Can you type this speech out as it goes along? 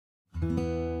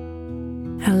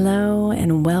Hello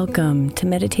and welcome to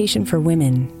Meditation for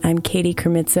Women. I'm Katie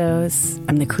Kermitzos.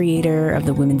 I'm the creator of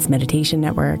the Women's Meditation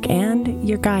Network and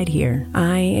your guide here.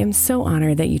 I am so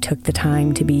honored that you took the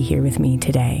time to be here with me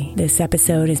today. This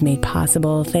episode is made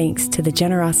possible thanks to the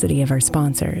generosity of our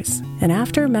sponsors. And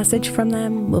after a message from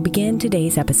them, we'll begin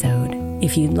today's episode.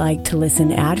 If you'd like to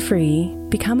listen ad-free,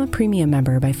 become a premium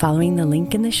member by following the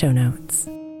link in the show notes.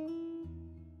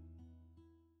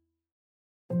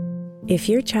 If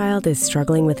your child is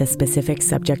struggling with a specific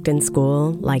subject in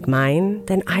school, like mine,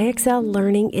 then IXL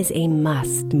Learning is a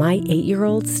must. My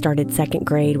 8-year-old started second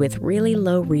grade with really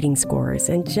low reading scores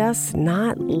and just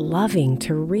not loving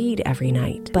to read every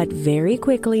night. But very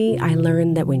quickly, I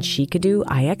learned that when she could do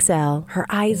IXL, her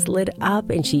eyes lit up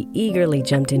and she eagerly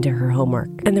jumped into her homework.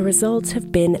 And the results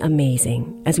have been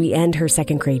amazing. As we end her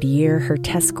second grade year, her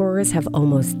test scores have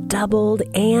almost doubled,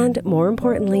 and more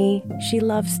importantly, she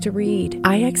loves to read.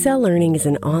 IXL Learning is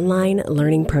an online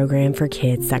learning program for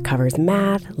kids that covers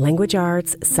math, language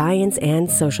arts, science, and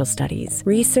social studies.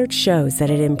 Research shows that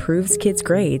it improves kids'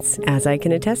 grades, as I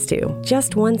can attest to.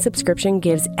 Just one subscription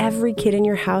gives every kid in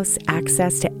your house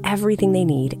access to everything they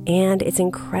need, and it's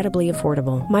incredibly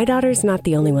affordable. My daughter's not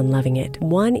the only one loving it.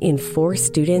 1 in 4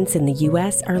 students in the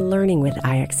U.S. are learning with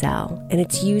IXL, and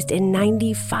it's used in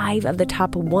 95 of the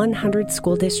top 100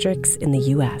 school districts in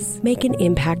the U.S. Make an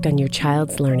impact on your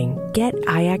child's learning. Get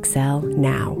IXL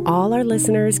now. All our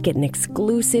listeners get an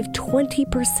exclusive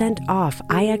 20% off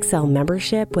IXL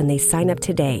membership when they sign up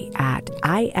today at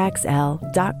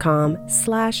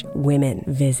IXL.com/women.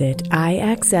 Visit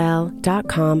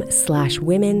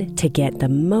IXL.com/women to get the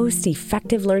most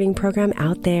effective learning program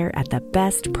out there at the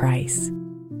best price.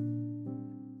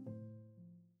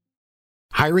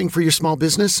 Hiring for your small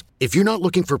business? If you're not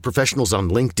looking for professionals on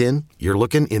LinkedIn, you're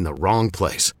looking in the wrong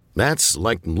place. That's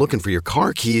like looking for your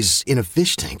car keys in a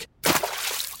fish tank.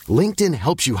 LinkedIn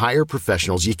helps you hire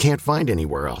professionals you can't find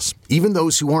anywhere else, even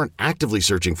those who aren't actively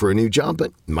searching for a new job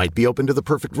but might be open to the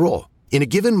perfect role. In a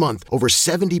given month, over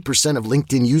 70% of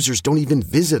LinkedIn users don't even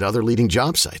visit other leading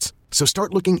job sites. So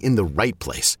start looking in the right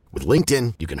place. With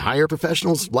LinkedIn, you can hire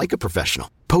professionals like a professional.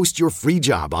 Post your free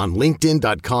job on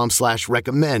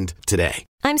linkedin.com/recommend today.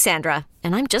 I'm Sandra,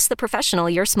 and I'm just the professional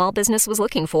your small business was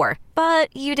looking for.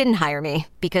 But you didn't hire me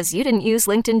because you didn't use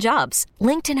LinkedIn Jobs.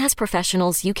 LinkedIn has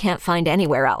professionals you can't find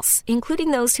anywhere else,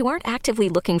 including those who aren't actively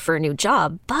looking for a new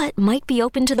job, but might be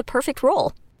open to the perfect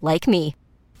role, like me.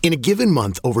 In a given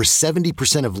month, over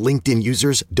 70% of LinkedIn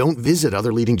users don't visit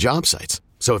other leading job sites.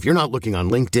 So if you're not looking on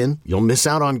LinkedIn, you'll miss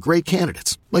out on great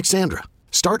candidates like Sandra.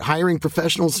 Start hiring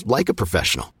professionals like a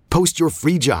professional. Post your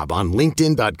free job on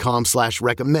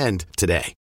linkedin.com/recommend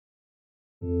today.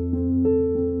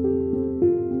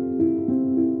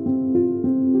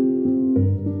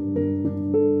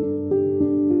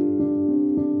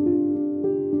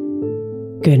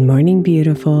 Good morning,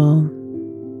 beautiful.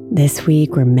 This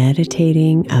week we're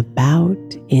meditating about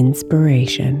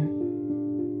inspiration.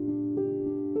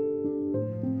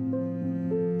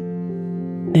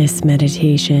 This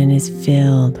meditation is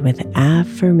filled with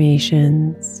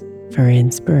affirmations for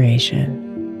inspiration.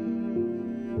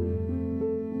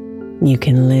 You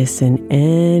can listen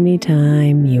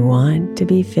anytime you want to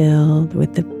be filled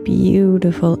with the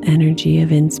beautiful energy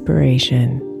of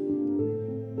inspiration,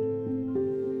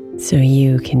 so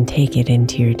you can take it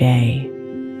into your day.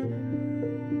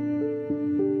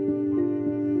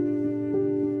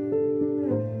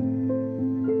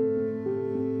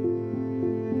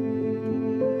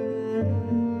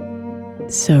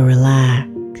 So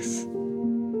relax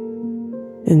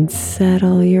and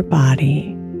settle your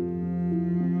body,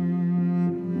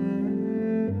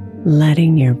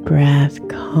 letting your breath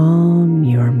calm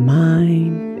your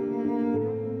mind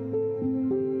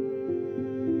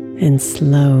and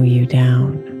slow you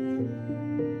down.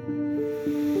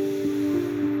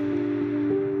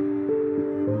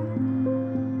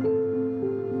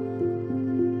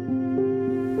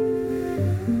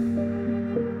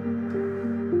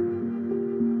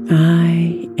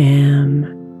 I am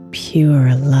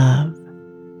pure love.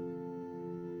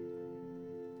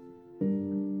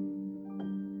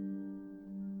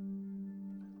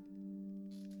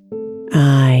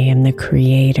 I am the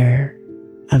creator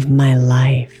of my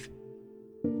life.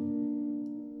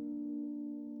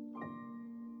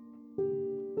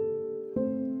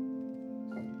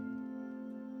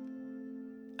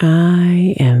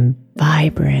 I am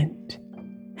vibrant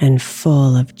and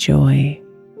full of joy.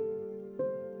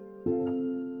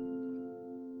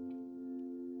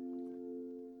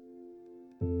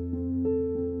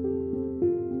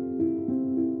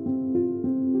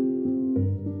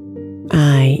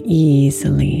 I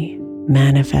easily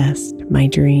manifest my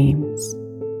dreams.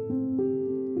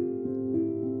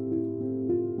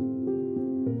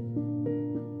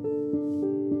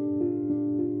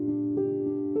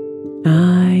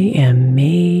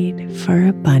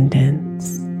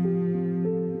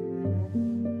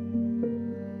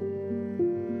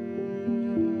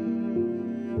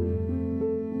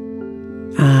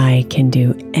 can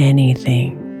do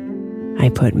anything I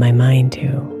put my mind to.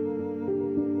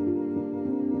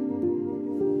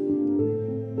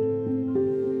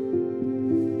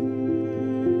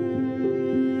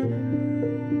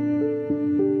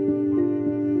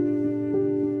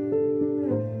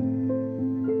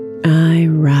 I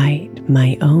write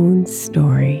my own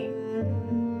story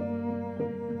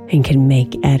and can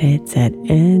make edits at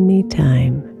any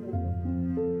time.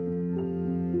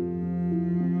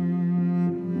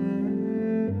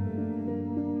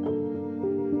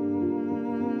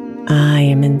 I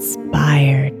am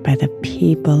inspired by the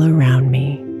people around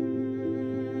me.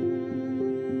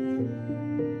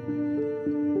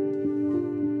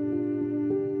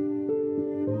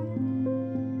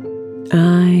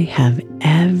 I have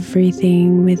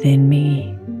everything within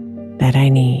me that I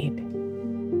need.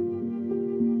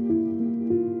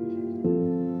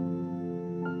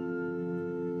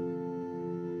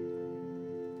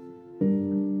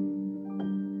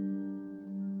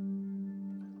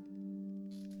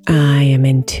 I am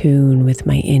in tune with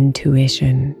my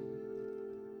intuition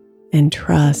and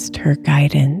trust her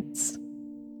guidance.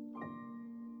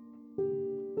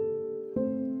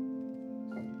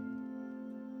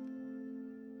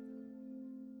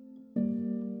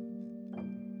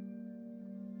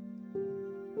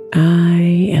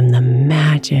 I am the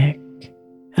magic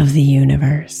of the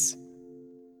universe.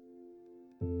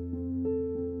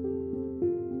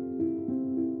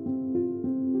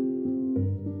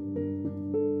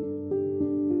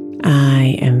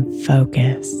 I am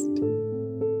focused.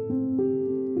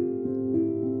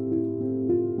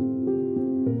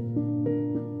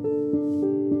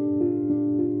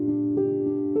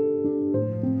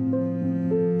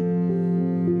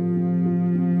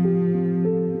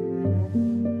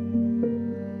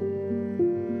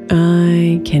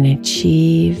 I can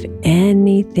achieve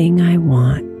anything I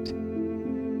want.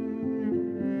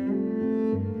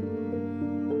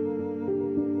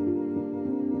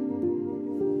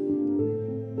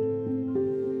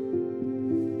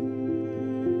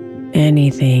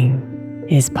 Anything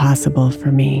is possible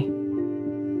for me.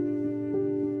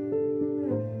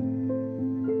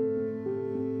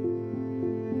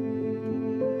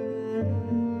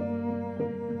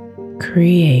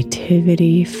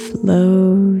 Creativity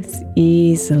flows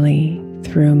easily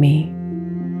through me.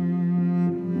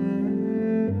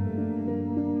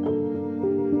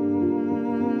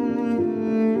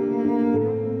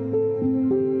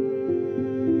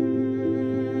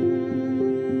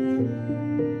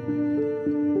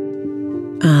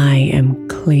 I am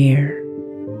clear.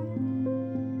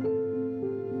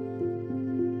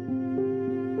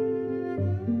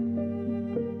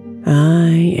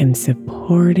 I am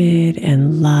supported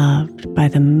and loved by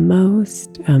the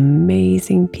most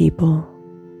amazing people.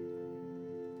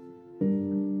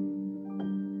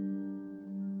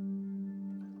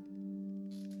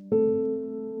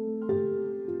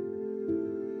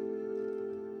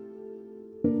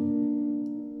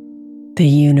 The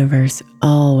universe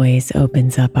always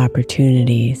opens up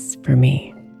opportunities for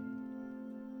me.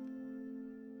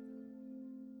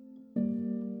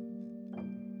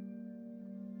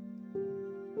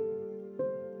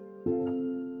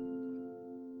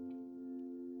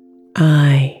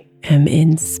 I am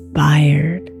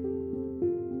inspired.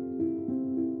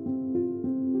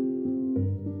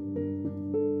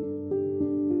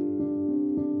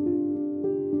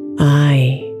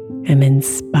 I am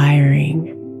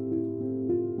inspiring.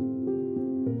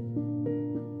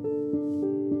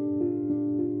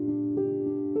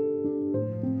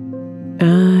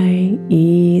 I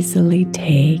easily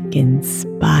take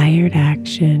inspired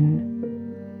action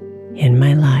in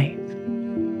my life.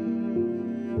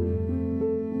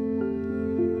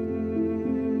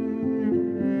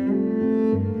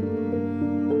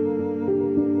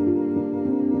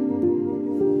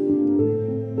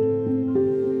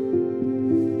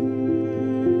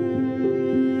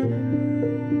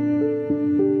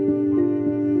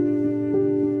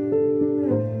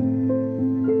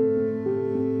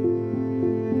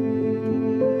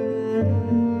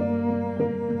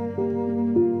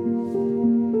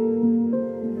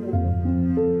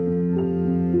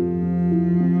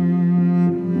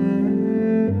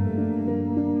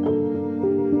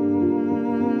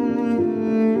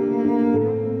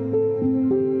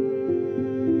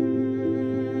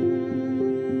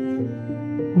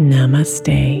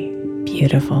 Namaste,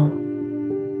 beautiful.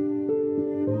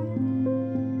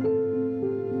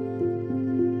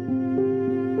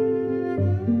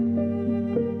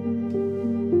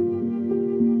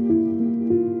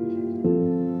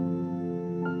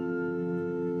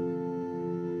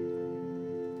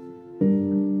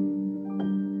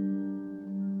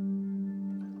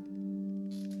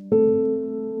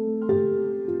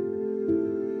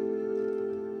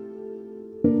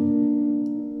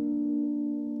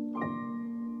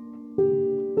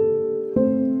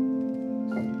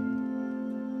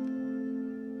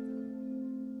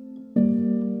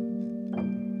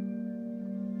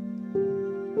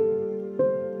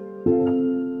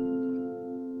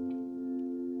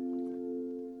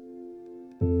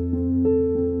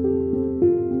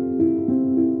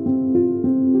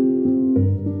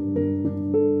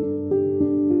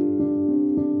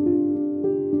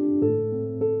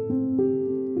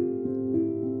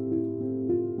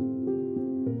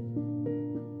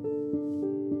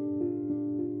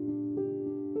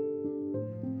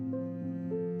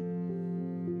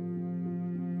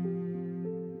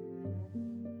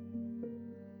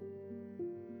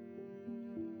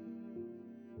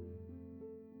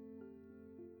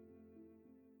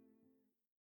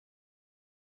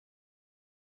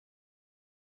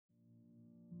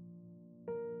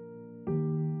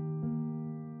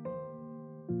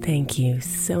 Thank you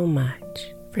so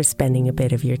much for spending a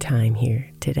bit of your time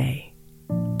here today.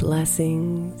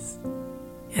 Blessings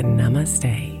and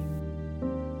namaste.